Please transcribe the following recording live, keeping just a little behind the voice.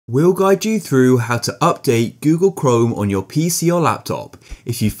We'll guide you through how to update Google Chrome on your PC or laptop.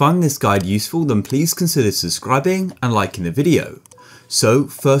 If you find this guide useful, then please consider subscribing and liking the video. So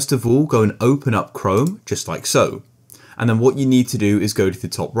first of all, go and open up Chrome, just like so. And then what you need to do is go to the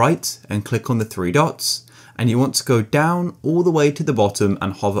top right and click on the three dots. And you want to go down all the way to the bottom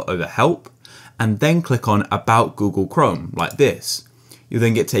and hover over Help. And then click on About Google Chrome, like this. You'll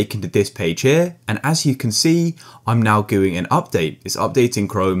then get taken to this page here, and as you can see, I'm now doing an update. It's updating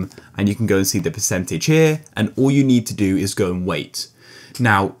Chrome, and you can go and see the percentage here, and all you need to do is go and wait.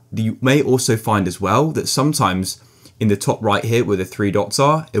 Now, you may also find as well that sometimes in the top right here where the three dots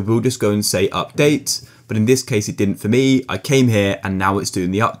are, it will just go and say update, but in this case it didn't for me. I came here and now it's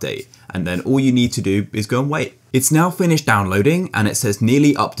doing the update, and then all you need to do is go and wait. It's now finished downloading and it says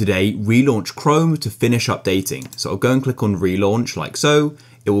nearly up to date, relaunch Chrome to finish updating. So I'll go and click on relaunch like so,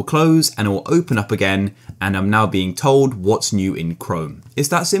 it will close and it will open up again, and I'm now being told what's new in Chrome. It's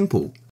that simple.